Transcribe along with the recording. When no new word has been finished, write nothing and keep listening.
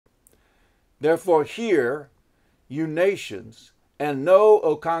Therefore hear, you nations, and know,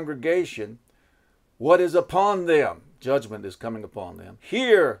 O congregation, what is upon them. Judgment is coming upon them.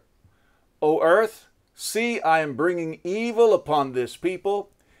 Hear, O earth, see, I am bringing evil upon this people,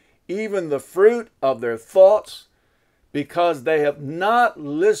 even the fruit of their thoughts, because they have not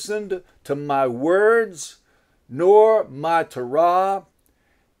listened to my words, nor my Torah,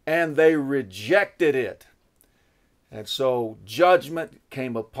 and they rejected it. And so judgment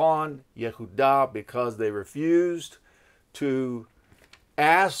came upon Yehudah because they refused to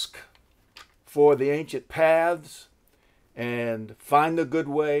ask for the ancient paths and find the good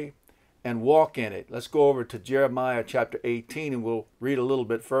way and walk in it. Let's go over to Jeremiah chapter 18 and we'll read a little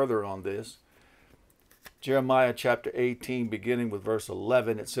bit further on this. Jeremiah chapter 18, beginning with verse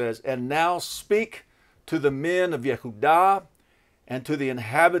 11, it says, And now speak to the men of Yehudah and to the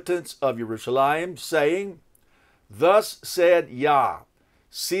inhabitants of Jerusalem, saying, Thus said Yah,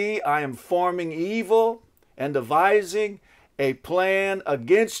 see, I am forming evil and devising a plan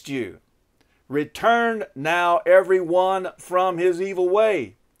against you. Return now every one from his evil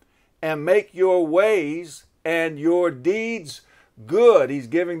way, and make your ways and your deeds good. He's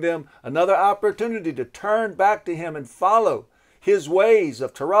giving them another opportunity to turn back to him and follow his ways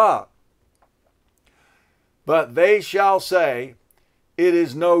of Torah. But they shall say, it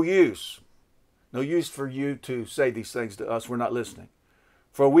is no use. No use for you to say these things to us. We're not listening.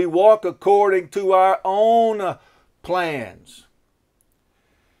 For we walk according to our own plans.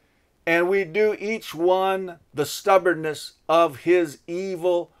 And we do each one the stubbornness of his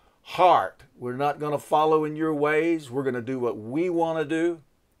evil heart. We're not going to follow in your ways. We're going to do what we want to do.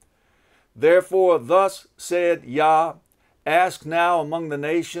 Therefore, thus said Yah, ask now among the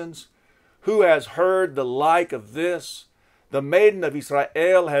nations, who has heard the like of this? The maiden of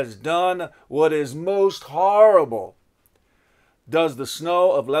Israel has done what is most horrible. Does the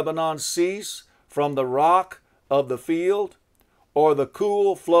snow of Lebanon cease from the rock of the field, or the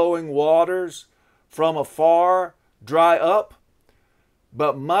cool flowing waters from afar dry up?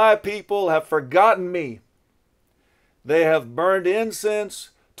 But my people have forgotten me. They have burned incense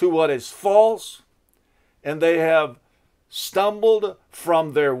to what is false, and they have stumbled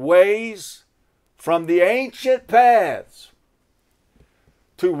from their ways, from the ancient paths,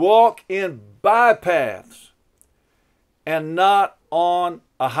 to walk in bypaths and not on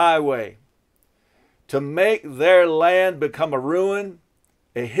a highway, to make their land become a ruin,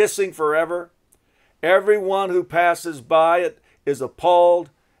 a hissing forever. Everyone who passes by it is appalled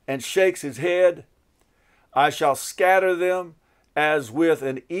and shakes his head. I shall scatter them as with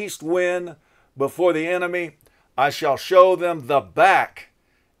an east wind before the enemy. I shall show them the back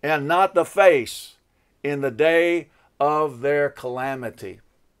and not the face in the day of their calamity.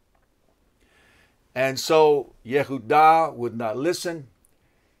 And so Yehudah would not listen.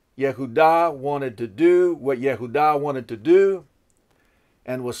 Yehudah wanted to do what Yehudah wanted to do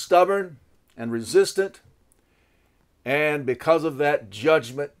and was stubborn and resistant. And because of that,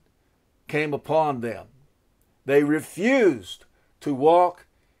 judgment came upon them. They refused to walk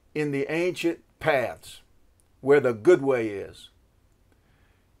in the ancient paths where the good way is.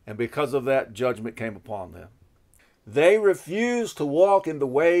 And because of that, judgment came upon them. They refused to walk in the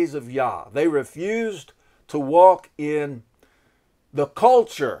ways of Yah. They refused to walk in the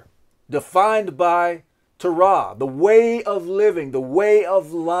culture defined by Torah, the way of living, the way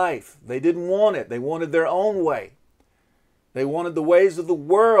of life. They didn't want it. They wanted their own way. They wanted the ways of the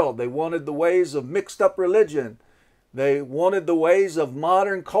world. They wanted the ways of mixed up religion. They wanted the ways of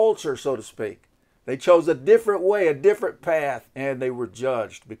modern culture, so to speak. They chose a different way, a different path, and they were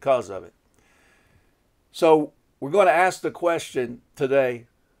judged because of it. So we're going to ask the question today,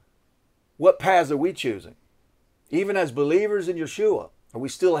 what paths are we choosing? Even as believers in Yeshua, are we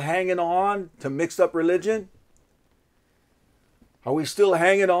still hanging on to mixed up religion? Are we still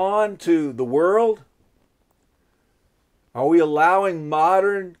hanging on to the world? Are we allowing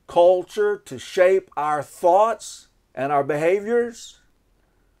modern culture to shape our thoughts and our behaviors?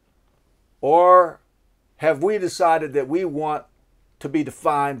 Or have we decided that we want to be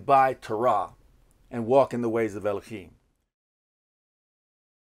defined by Torah and walk in the ways of Elohim?